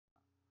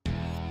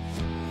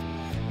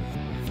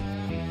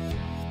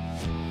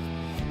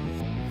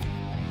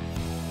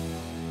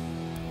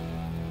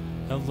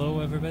Hello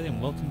everybody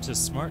and welcome to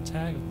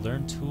SmartTag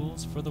Learn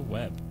Tools for the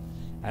Web.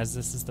 As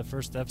this is the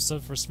first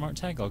episode for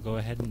SmartTag, I'll go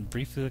ahead and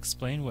briefly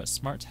explain what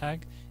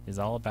SmartTag is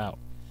all about.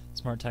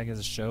 SmartTag is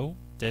a show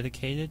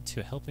dedicated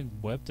to helping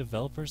web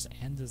developers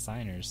and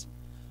designers,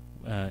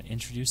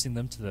 introducing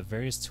them to the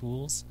various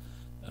tools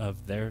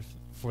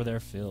for their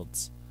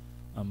fields.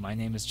 My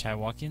name is Chad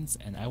Watkins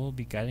and I will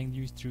be guiding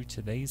you through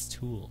today's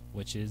tool,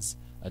 which is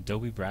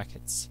Adobe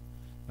Brackets.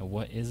 Now,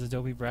 what is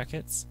Adobe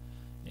Brackets?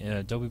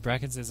 Adobe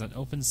Brackets is an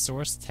open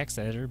source text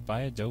editor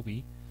by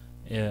Adobe.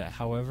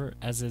 However,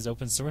 as it is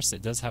open source,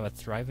 it does have a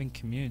thriving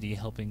community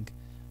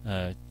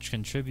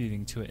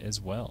contributing to it as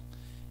well.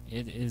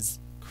 It is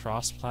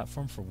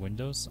cross-platform for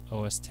Windows,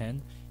 OS X,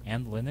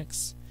 and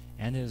Linux,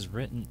 and it is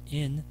written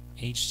in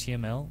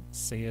HTML,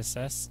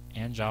 CSS,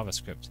 and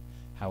JavaScript.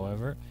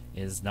 However,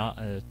 it is not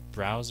a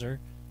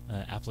browser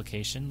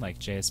application like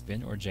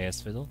JSBin or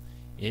JSFiddle.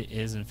 It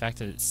is in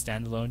fact a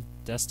standalone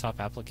desktop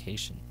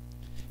application.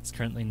 It's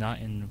currently not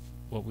in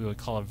what we would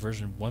call a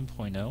version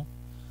 1.0,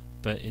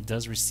 but it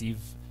does receive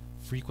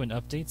frequent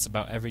updates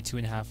about every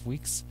 2.5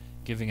 weeks,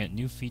 giving it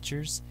new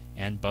features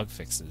and bug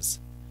fixes.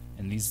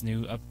 And these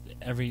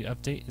every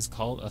update is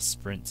called a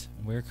sprint.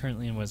 And we're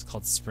currently in what is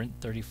called Sprint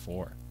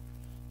 34.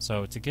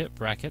 So to get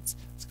brackets,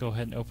 let's go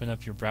ahead and open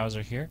up your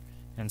browser here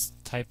and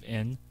type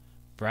in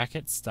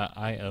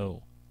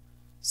brackets.io.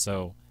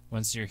 So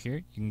once you're here,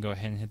 you can go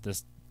ahead and hit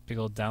this big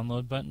old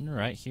download button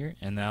right here,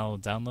 and that will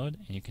download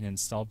and you can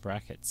install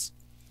brackets.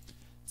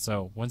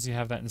 So once you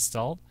have that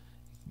installed,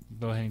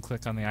 go ahead and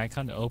click on the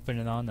icon to open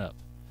it on up.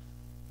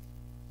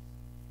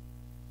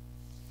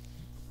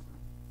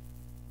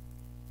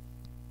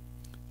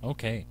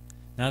 Okay,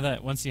 now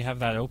that once you have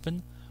that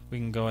open, we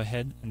can go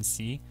ahead and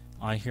see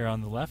here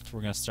on the left.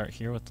 We're going to start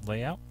here with the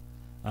layout.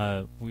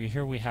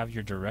 Here we have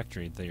your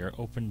directory, your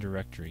open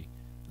directory.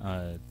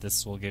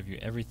 This will give you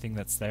everything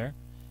that's there,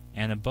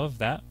 and above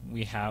that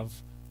we have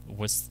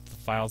what's the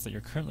files that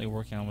you're currently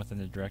working on within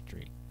the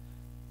directory.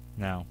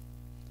 Now,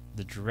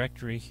 the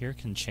directory here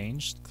can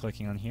change.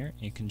 Clicking on here,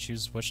 you can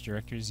choose which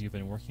directories you've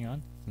been working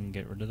on. You can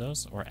get rid of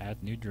those or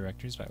add new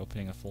directories by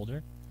opening a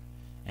folder,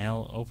 and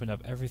it'll open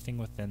up everything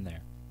within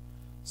there.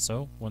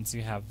 So once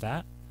you have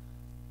that,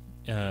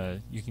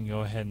 you can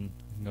go ahead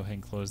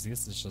and close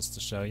these. This is just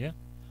to show you.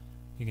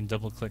 You can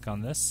double click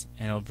on this,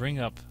 and it'll bring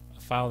up a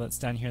file that's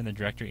down here in the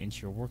directory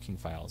into your working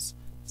files.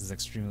 This is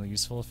extremely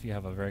useful if you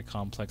have a very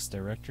complex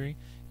directory.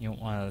 You don't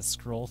want to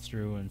scroll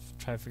through and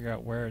try to figure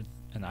out where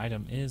an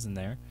item is in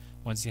there.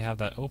 Once you have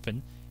that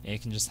open, you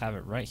can just have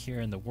it right here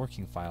in the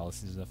working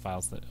files. These are the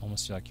files that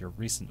almost feel like your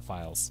recent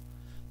files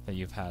that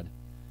you've had.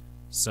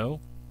 So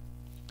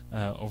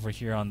over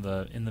here in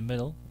the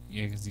middle,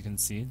 as you can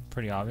see,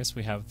 pretty obvious,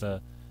 we have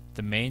the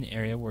main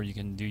area where you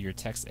can do your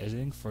text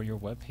editing for your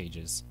web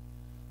pages.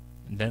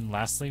 And then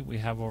lastly, we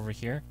have over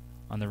here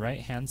on the right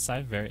hand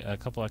side a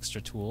couple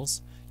extra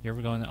tools. You're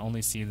going to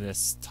only see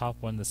this top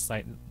one,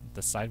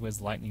 the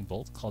sideways lightning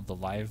bolt called the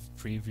live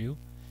preview,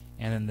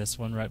 and then this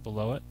one right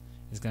below it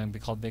is going to be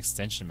called the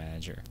extension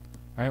manager.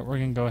 Alright, we're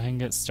going to go ahead and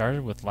get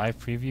started with live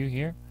preview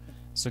here.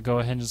 So go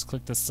ahead and just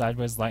click the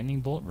sideways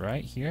lightning bolt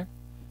right here.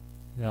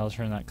 That'll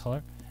turn that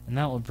color, and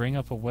that will bring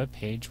up a web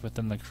page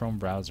within the Chrome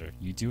browser.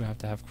 You do have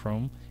to have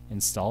Chrome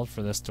installed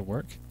for this to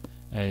work.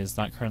 It does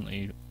not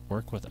currently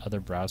work with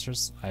other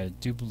browsers. I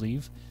do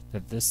believe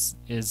that this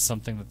is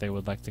something that they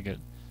would like to get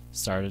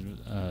started.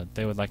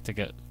 They would like to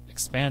get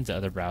expand to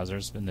other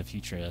browsers in the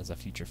future as a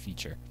future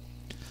feature.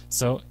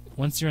 So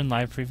once you're in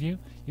live preview,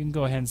 you can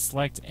go ahead and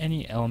select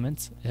any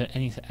element,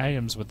 any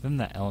items within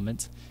that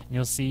element, and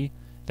you'll see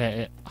that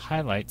it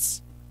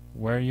highlights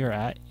where you're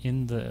at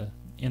in the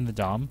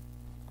DOM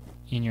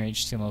in your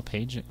HTML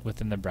page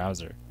within the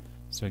browser.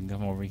 So we can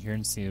come over here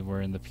and see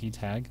we're in the p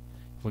tag.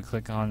 If we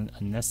click on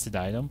a nested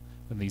item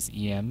with these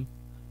em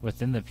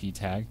within the p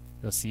tag,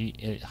 you'll see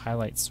it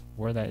highlights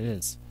where that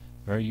is.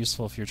 Very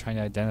useful if you're trying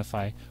to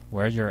identify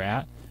where you're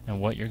at and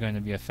what you're going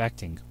to be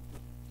affecting.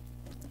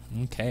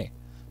 Okay,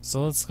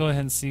 so let's go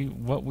ahead and see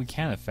what we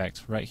can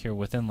affect right here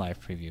within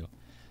live preview.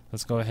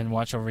 Let's go ahead and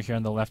watch over here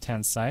on the left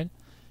hand side.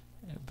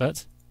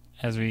 But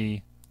as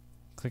we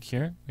click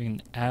here,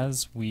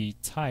 as we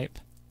type,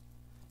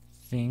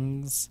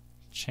 things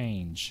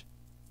change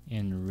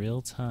in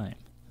real time.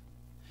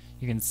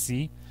 You can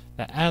see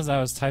that as I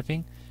was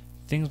typing,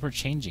 things were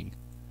changing.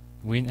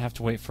 We didn't have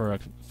to wait for a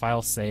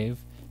file save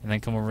and then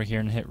come over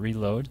here and hit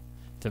reload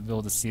to be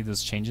able to see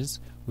those changes.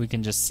 We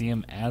can just see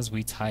them as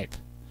we type.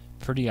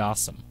 Pretty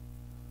awesome.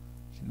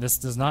 This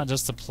does not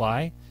just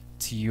apply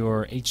to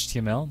your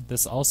HTML,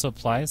 this also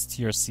applies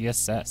to your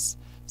CSS.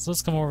 So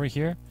let's come over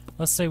here.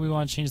 Let's say we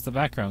want to change the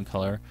background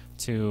color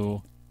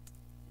to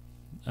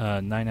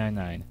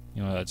 999,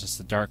 just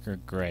a darker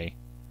gray.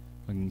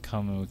 We can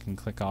come and we can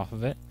click off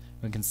of it.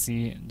 We can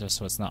see just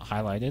so it's not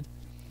highlighted.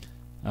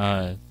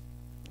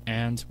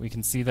 And we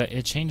can see that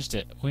it changed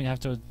it. We have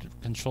to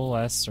Control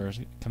S or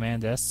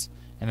Command S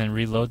and then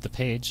reload the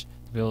page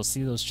to be able to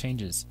see those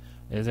changes.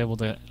 It is able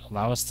to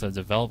allow us to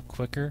develop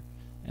quicker,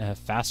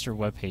 faster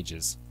web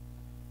pages.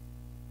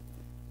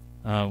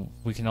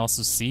 We can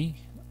also see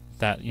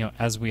that,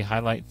 as we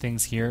highlight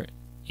things here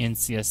in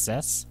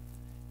CSS,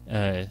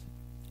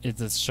 it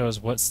just shows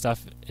what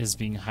stuff is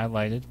being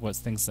highlighted, what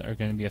things that are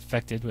going to be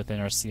affected within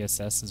our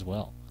CSS as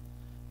well.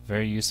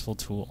 Very useful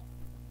tool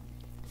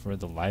for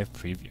the live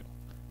preview.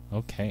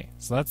 Okay,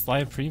 so that's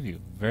live preview.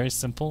 Very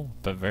simple,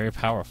 but very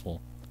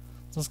powerful.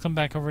 So let's come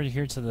back over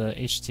here to the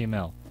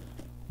HTML.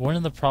 One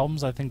of the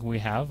problems I think we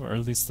have, or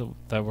at least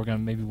that we're going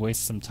to maybe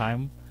waste some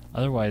time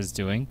otherwise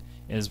doing,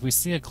 is we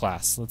see a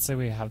class. Let's say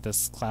we have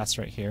this class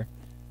right here,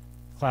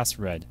 class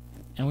red,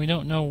 and we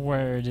don't know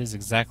where it is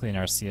exactly in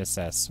our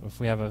CSS. If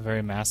we have a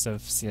very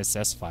massive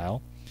CSS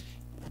file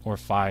or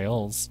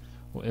files,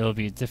 it'll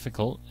be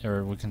difficult,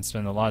 or we can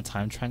spend a lot of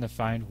time trying to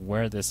find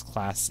where this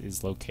class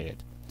is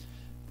located.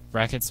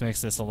 Brackets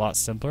makes this a lot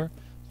simpler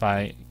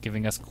by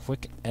giving us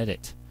quick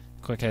edit.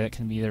 Quick edit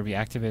can either be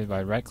activated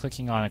by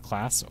right-clicking on a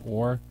class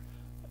or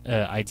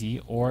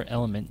ID or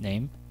element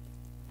name,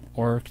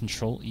 or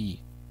Control E.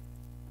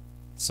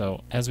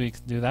 So as we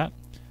do that,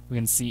 we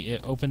can see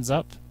it opens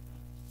up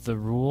the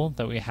rule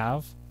that we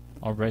have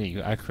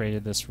already. I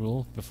created this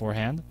rule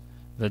beforehand,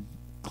 the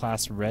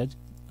class red,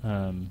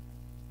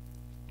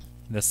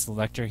 this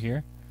selector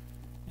here,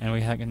 and we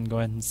can go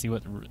ahead and see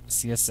what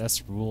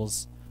CSS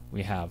rules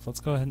we have. Let's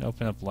go ahead and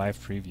open up live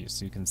preview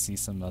so you can see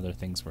some other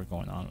things we're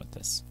going on with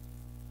this.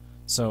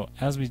 So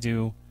as we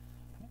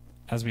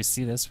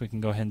see this, we can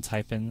go ahead and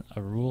type in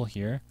a rule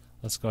here.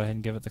 Let's go ahead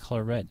and give it the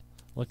color red.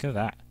 Look at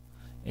that.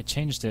 It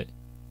changed it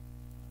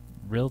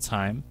real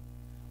time.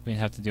 We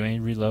didn't have to do any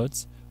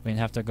reloads. We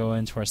didn't have to go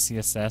into our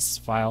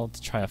CSS file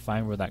to try to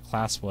find where that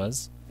class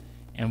was,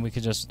 and we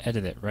could just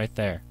edit it right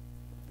there.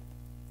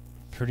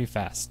 Pretty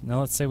fast. Now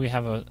let's say we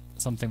have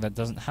something that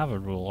doesn't have a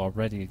rule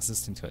already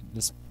existing to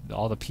it.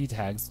 All the p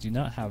tags do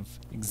not have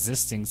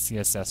existing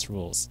CSS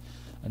rules.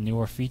 A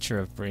newer feature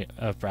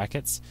of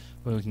brackets,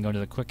 where we can go to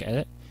the quick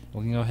edit, and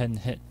we can go ahead and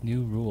hit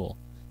new rule.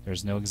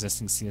 There's no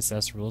existing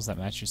CSS rules that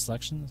match your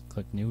selection.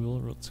 Click new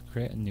rule to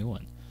create a new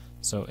one.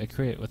 So it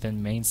created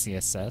within main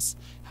CSS.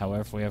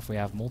 However, if we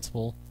have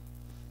multiple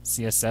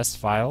CSS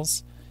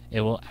files,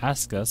 it will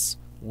ask us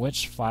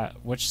which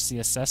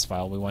CSS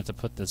file we want to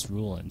put this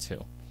rule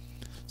into.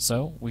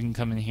 So we can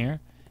come in here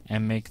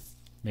and make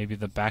maybe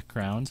the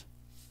background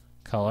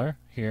color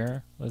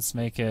here. Let's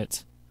make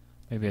it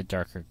maybe a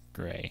darker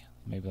gray,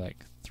 maybe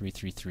like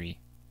 333.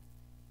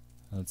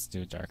 Let's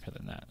do it darker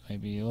than that.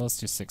 Maybe let's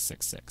do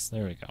 666.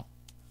 There we go.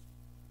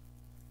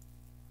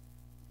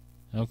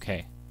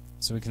 Okay,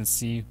 so we can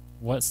see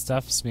what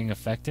stuff's being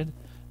affected.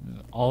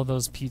 All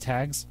those p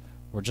tags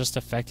were just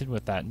affected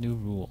with that new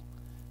rule.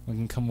 We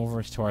can come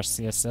over to our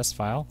CSS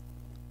file,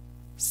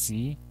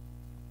 see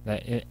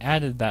that it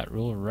added that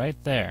rule right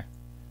there,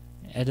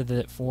 edited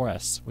it for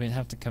us. We didn't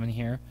have to come in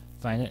here,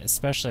 find it,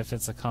 especially if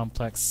it's a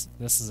complex.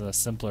 This is a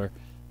simpler,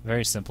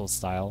 very simple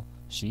style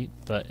sheet,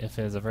 but if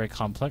it is a very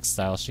complex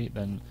style sheet,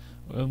 then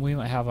we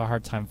might have a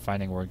hard time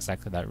finding where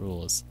exactly that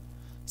rule is.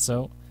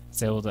 So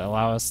it's able to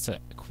allow us to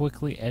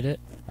quickly edit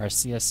our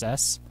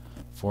CSS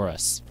for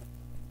us.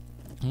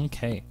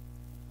 Okay,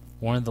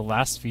 one of the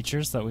last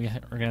features that we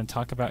are going to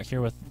talk about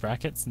here with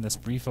brackets in this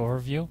brief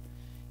overview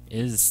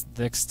is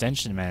the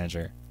extension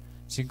manager.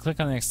 So you can click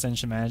on the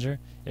extension manager.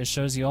 It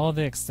shows you all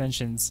the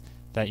extensions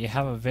that you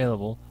have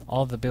available,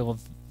 all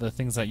the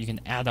things that you can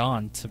add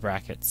on to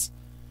brackets.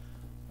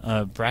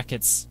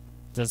 Brackets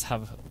does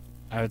have,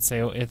 I would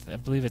say, I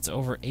believe it's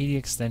over 80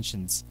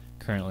 extensions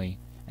currently,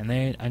 and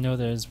I know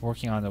there's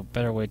working on a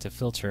better way to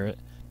filter it,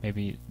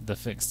 maybe the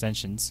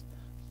extensions,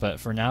 but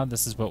for now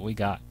this is what we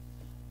got.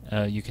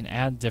 You can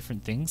add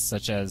different things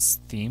such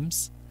as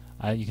themes.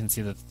 You can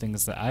see the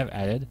things that I've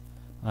added.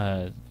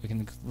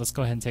 Let's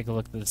go ahead and take a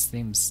look at this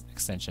themes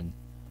extension.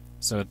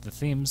 So the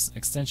themes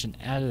extension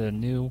added a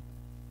new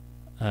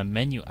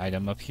menu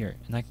item up here,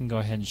 and I can go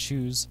ahead and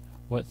choose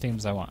what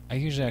themes I want.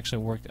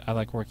 I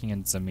like working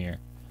in Zamir.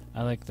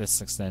 I like this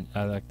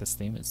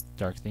theme. It's a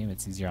dark theme.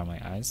 It's easier on my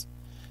eyes.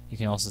 You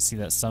can also see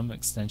that some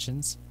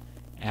extensions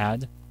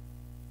add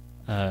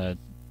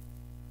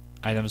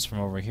items from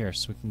over here.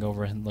 So we can go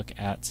over and look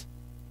at.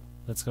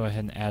 Let's go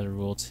ahead and add a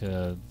rule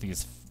to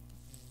these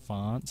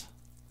font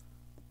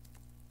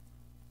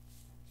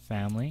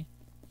family,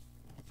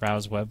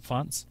 browse web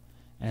fonts,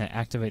 and it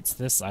activates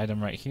this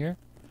item right here,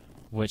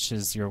 which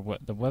is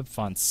the web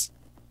fonts,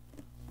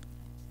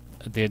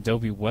 the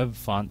Adobe web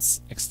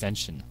fonts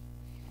extension.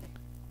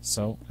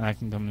 So I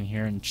can come in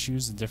here and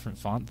choose a different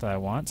font that I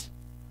want.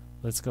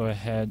 Let's go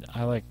ahead.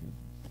 I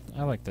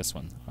like this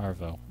one,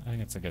 Arvo. I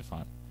think it's a good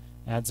font.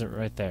 Adds it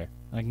right there.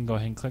 I can go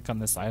ahead and click on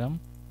this item.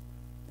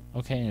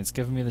 Okay, and it's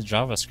giving me the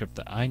JavaScript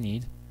that I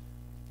need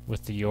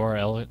with the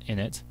URL in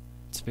it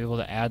to be able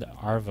to add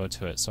Arvo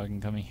to it. So I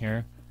can come in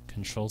here,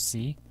 Control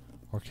C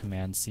or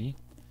Command C,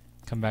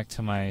 come back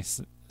to my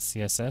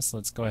CSS.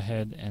 Let's go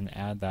ahead and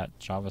add that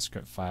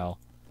JavaScript file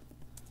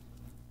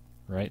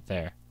right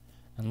there.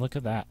 And look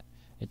at that.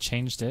 It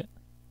changed it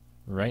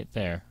right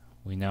there.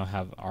 We now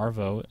have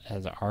Arvo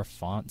as our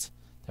font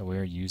that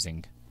we're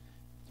using.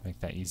 To make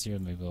that easier,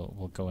 maybe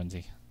we'll go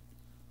into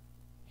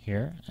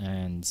here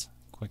and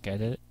quick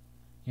edit,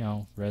 you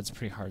know, red's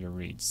pretty hard to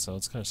read, so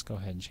let's just go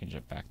ahead and change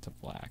it back to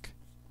black.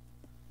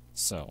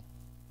 So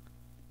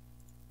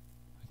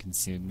I can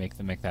see make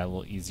that a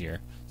little easier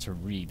to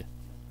read.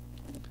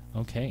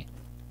 Okay,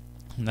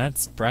 and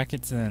that's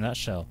brackets in a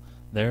nutshell.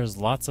 There's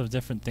lots of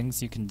different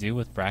things you can do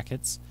with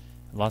brackets,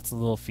 lots of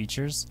little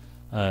features.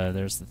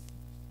 There's the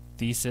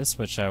thesis,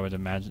 which I would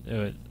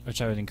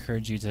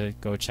encourage you to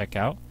go check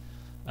out.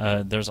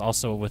 There's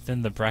also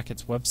within the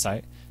brackets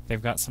website,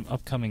 they've got some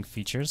upcoming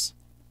features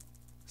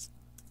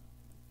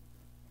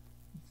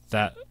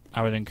that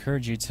I would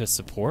encourage you to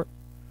support.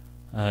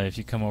 If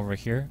you come over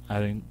here,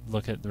 I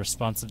look at the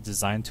responsive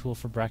design tool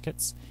for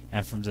brackets,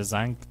 and from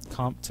design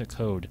comp to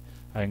code,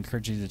 I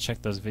encourage you to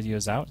check those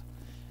videos out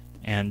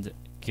and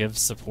give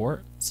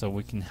support so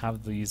we can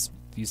have these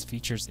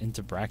features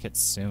into brackets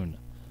soon.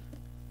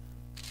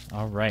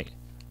 Alright,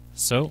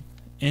 so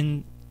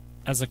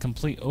as a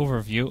complete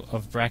overview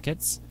of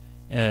brackets,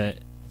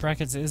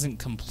 brackets isn't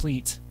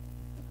complete,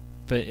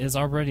 but it is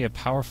already a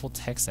powerful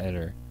text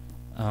editor.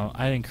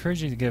 I'd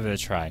encourage you to give it a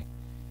try.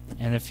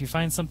 And if you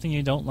find something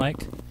you don't like,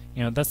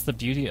 you know, that's the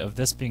beauty of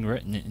this being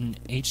written in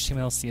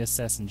HTML,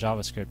 CSS, and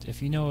JavaScript.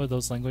 If you know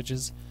those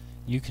languages,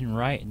 you can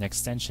write an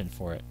extension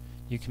for it.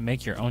 You can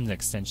make your own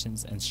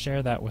extensions and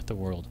share that with the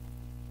world.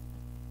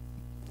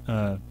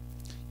 I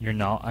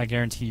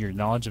guarantee your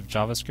knowledge of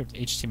JavaScript,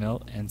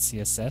 HTML, and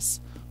CSS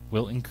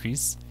will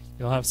increase.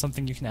 You'll have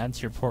something you can add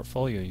to your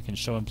portfolio. You can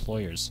show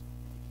employers.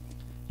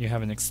 You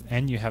have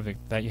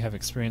that you have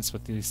experience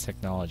with these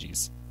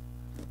technologies.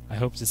 I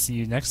hope to see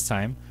you next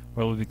time,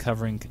 where we'll be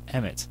covering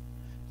Emmet.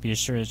 Be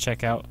sure to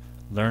check out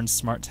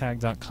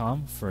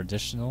learnsmarttag.com for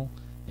additional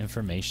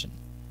information.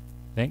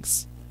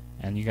 Thanks,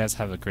 and you guys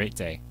have a great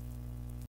day.